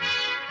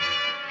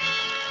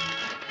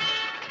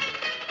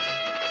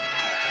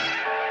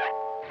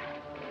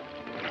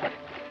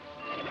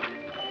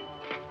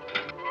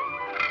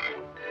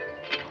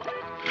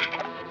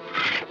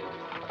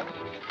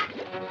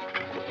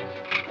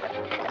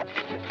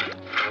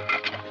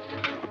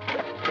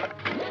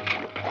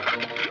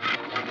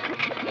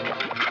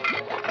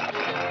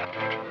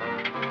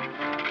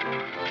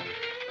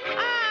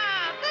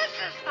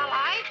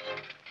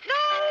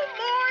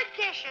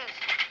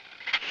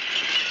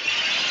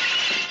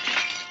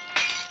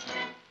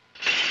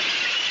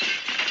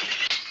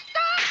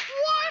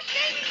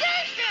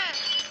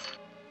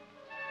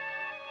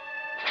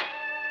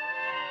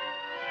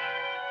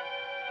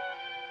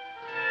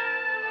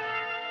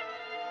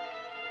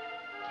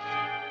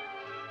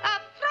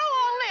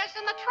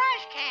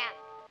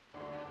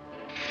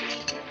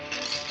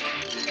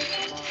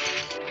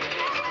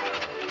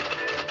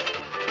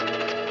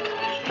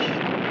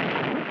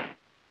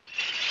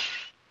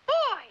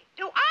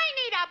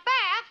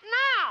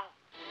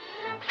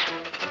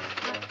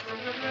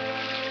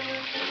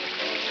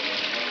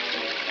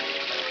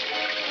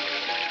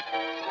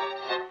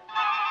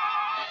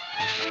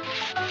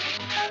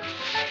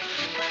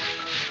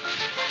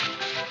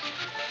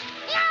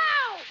 No!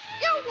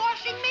 You're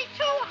washing me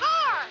too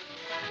hard!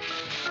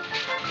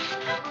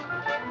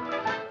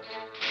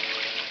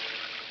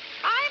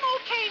 I'm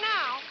okay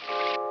now.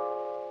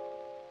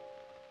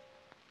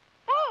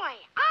 Boy,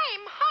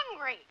 I'm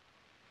hungry.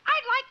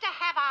 I'd like to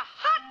have a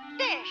hot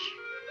dish.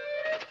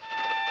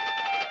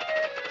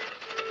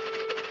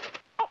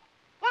 Oh,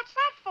 what's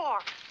that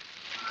for?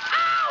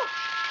 Ouch!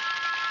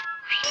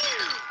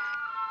 Phew.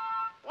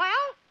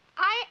 Well,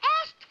 I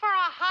asked for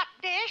a hot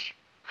dish.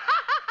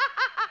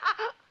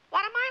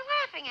 What am I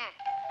laughing at?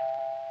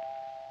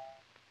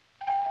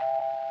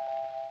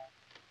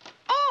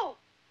 Oh,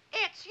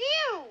 it's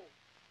you.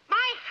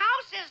 My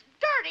house is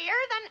dirtier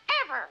than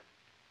ever.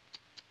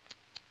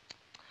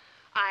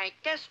 I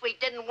guess we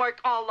didn't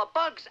work all the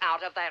bugs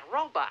out of that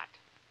robot.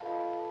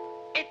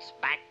 It's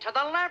back to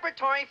the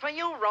laboratory for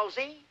you,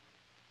 Rosie.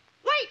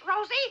 Wait,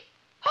 Rosie.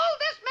 Hold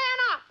this man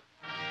up.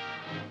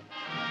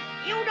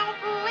 You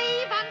don't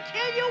leave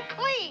until you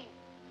clean.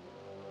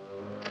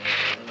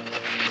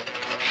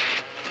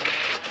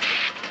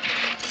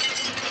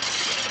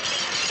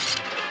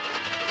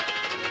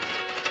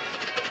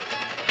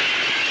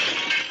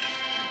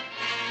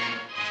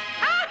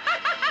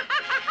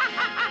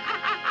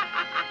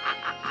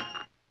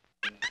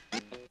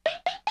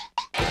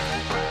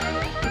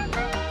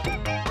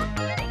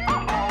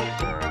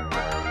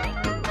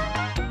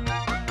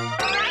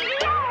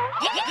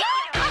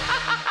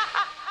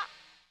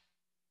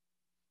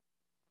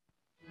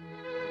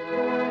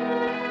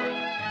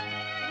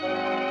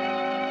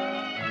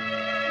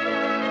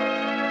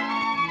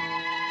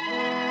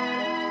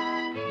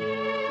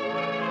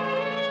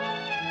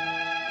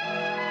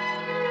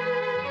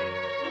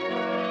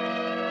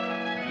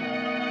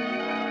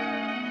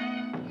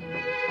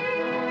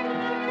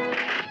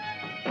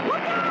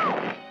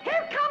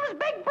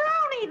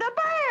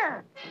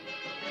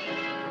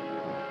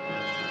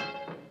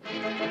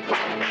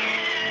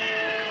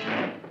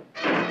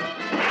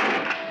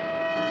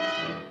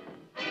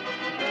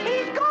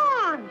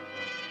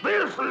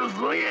 This is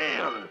the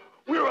end.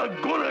 We're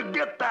gonna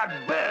get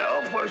that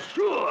bell for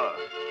sure.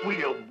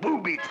 We'll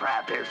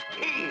booby-trap his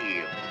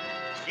cave.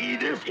 See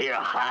this here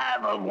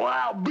hive of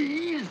wild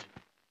bees?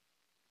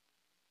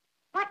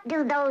 What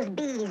do those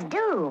bees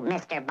do,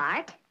 Mr.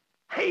 Bart?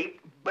 Hate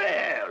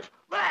bears,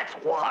 that's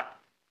what.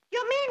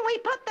 You mean we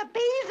put the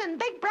bees in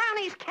Big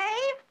Brownie's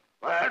cave?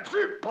 That's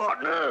it,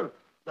 partner.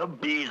 The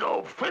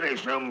bees'll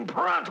finish him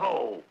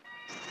pronto.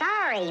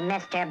 Sorry,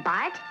 Mr.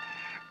 Bart.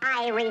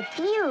 I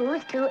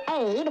refuse to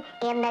aid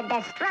in the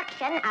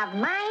destruction of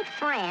my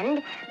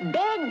friend,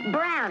 Big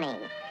Brownie.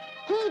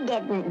 He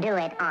didn't do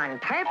it on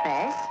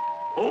purpose.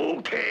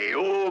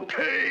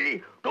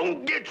 Okay.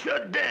 Don't get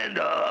your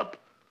dander up.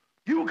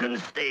 You can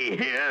stay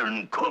here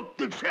and cook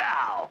the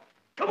chow.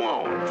 Come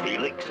on,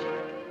 Felix.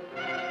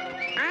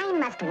 I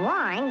must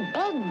warn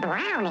Big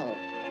Brownie.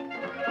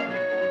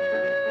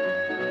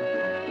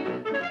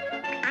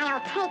 I'll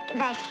take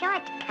the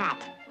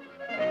shortcut.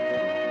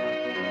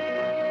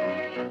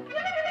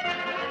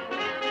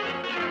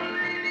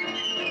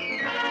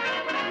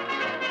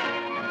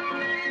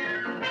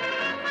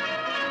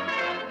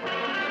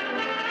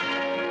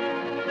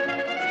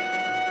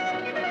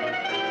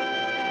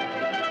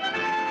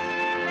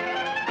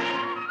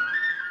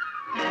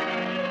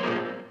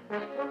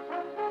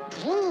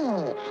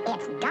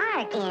 It's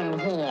dark in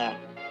here.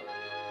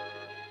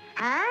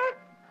 Huh?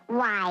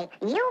 Why,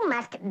 you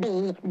must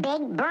be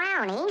Big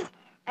Brownie's,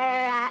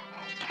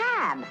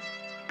 cub.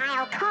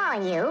 I'll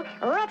call you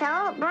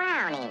Little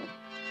Brownie.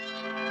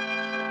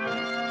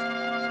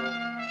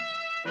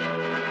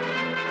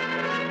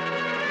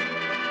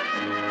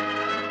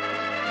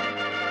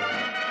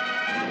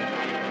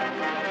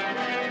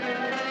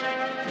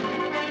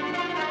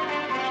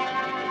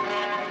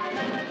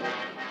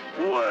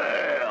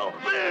 Well,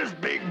 there's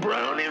Big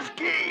Brownie's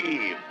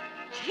cave.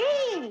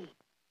 Gee!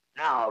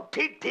 Now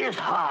take this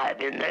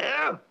hive in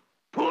there,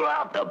 pull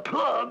out the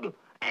plug,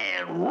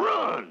 and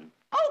run.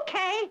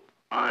 Okay.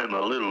 I'm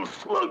a little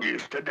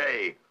sluggish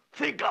today.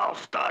 Think I'll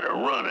start a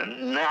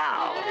running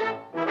now.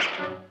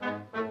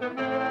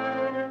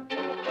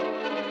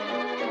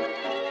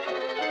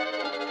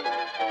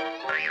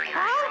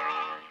 Huh?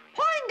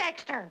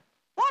 Poindexter,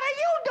 what are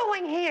you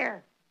doing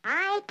here?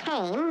 I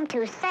came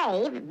to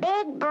save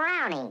Big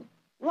Brownie.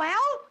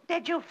 Well,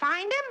 did you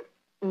find him?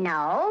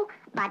 No,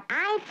 but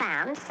I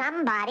found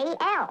somebody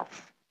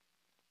else.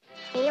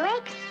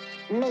 Felix,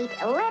 meet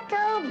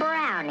Little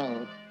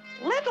Brownie.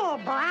 Little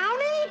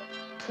Brownie?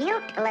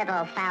 Cute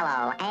little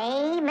fellow,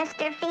 eh,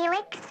 Mr.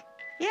 Felix?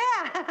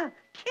 Yeah,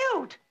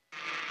 cute.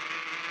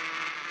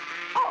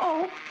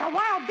 Uh-oh, the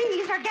wild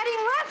bees are getting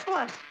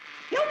restless.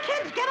 You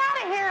kids get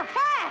out of here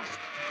fast.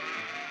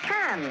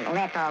 Come,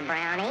 Little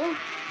Brownie.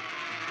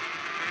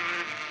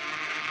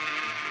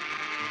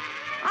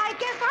 I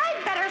guess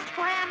I'd better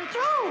scram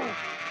too.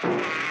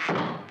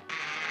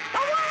 The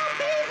wild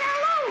bees are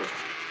loose,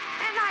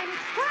 and I'm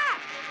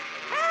trapped.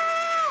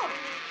 Help!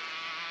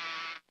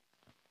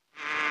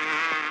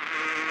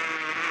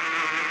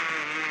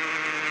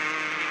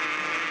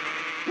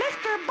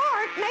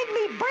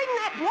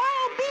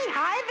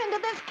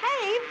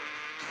 cave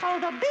so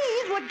the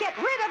bees would get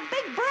rid of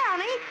Big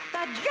Brownie,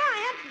 the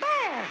giant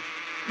bear.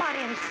 But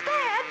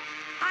instead,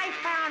 I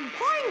found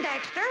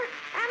Poindexter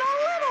and a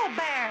little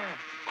bear.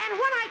 And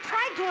when I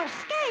tried to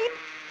escape,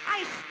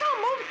 I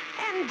stumbled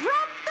and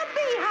dropped the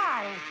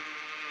beehive.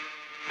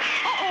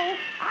 Uh-oh,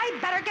 I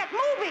better get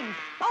moving.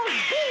 Those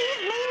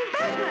bees mean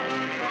business.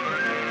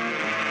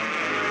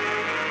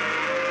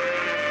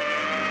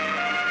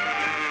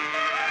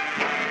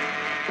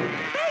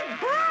 Big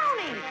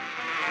Brownie!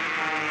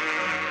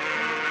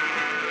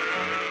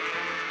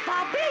 The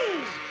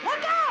bees,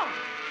 look out!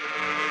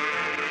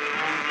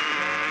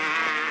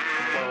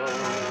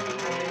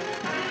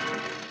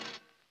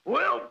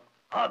 Well,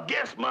 I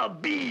guess my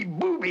bee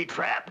booby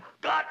trap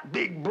got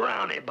Big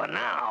Brownie by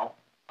now.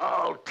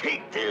 I'll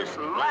take this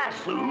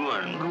lasso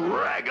and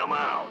drag him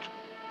out.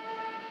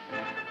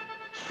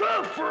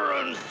 Sulfur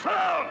and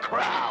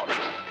sauerkraut!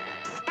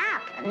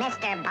 Stop,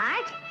 Mr.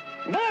 Bart.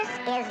 This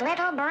is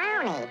Little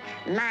Brownie,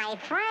 my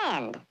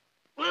friend.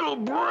 Little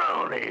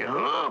Brownie,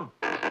 huh?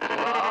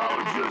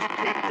 I'll just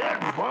take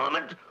that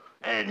vomit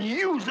and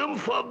use him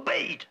for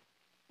bait.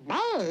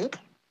 Bait?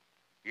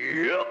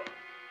 Yep.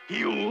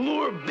 He'll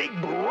lure Big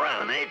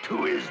Brownie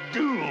to his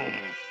doom.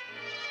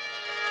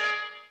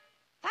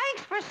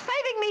 Thanks for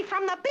saving me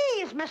from the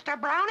bees, Mr.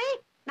 Brownie.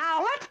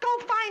 Now let's go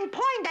find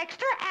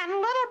Poindexter and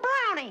Little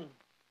Brownie.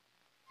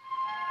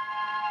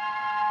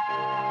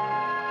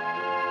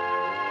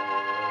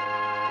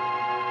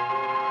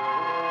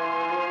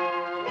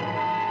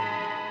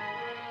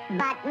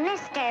 But,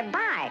 Mr.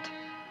 Bart,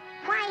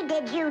 why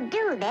did you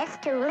do this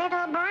to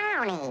Little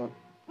Brownie?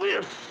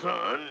 This,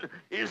 son,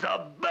 is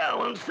a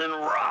balancing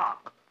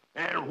rock.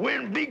 And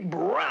when Big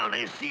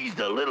Brownie sees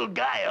the little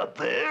guy up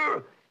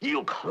there,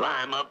 he'll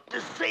climb up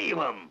to save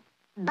him.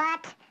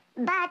 But,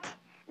 the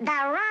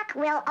rock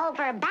will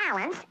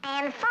overbalance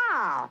and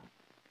fall.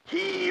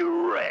 He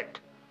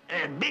wrecked,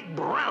 and Big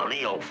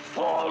Brownie'll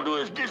fall to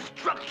his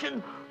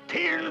destruction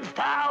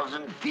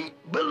 10,000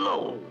 feet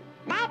below.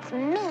 That's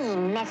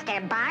mean,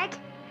 Mr. Bart.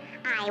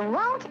 I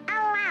won't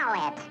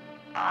allow it.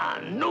 I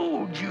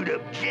knowed you'd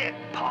object,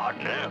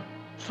 partner,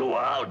 so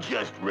I'll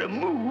just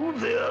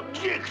remove the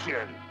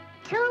objection.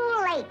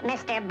 Too late,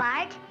 Mr.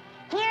 Bart.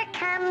 Here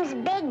comes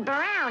Big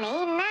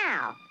Brownie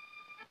now.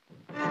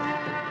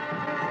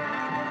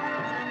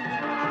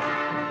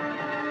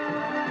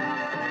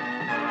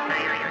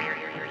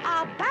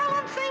 A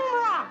balancing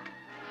rock.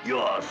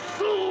 You're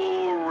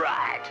so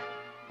right.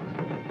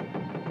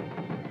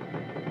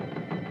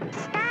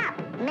 Stop,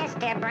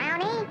 Mr.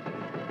 Brownie.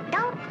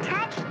 Don't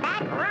touch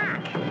that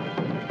rock.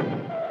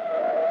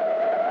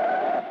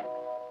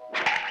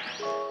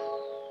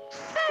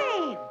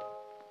 Saved.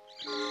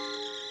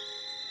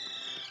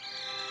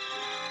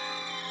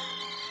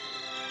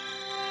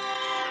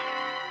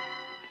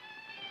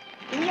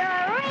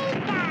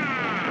 Eureka!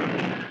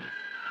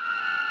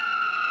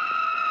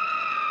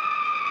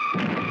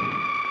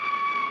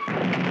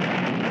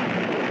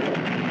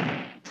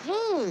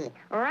 Gee,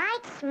 right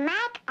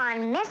smack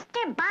on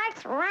Mr.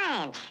 Bart's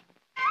ranch.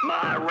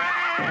 My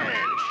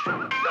ranch!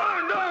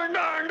 Darn, darn,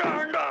 darn,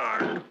 darn,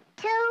 darn!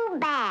 Too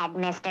bad,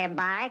 Mr.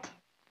 Bart.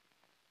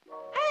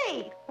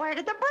 Hey, where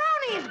did the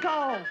brownies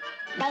go?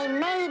 They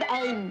made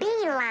a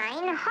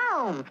beeline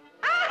home.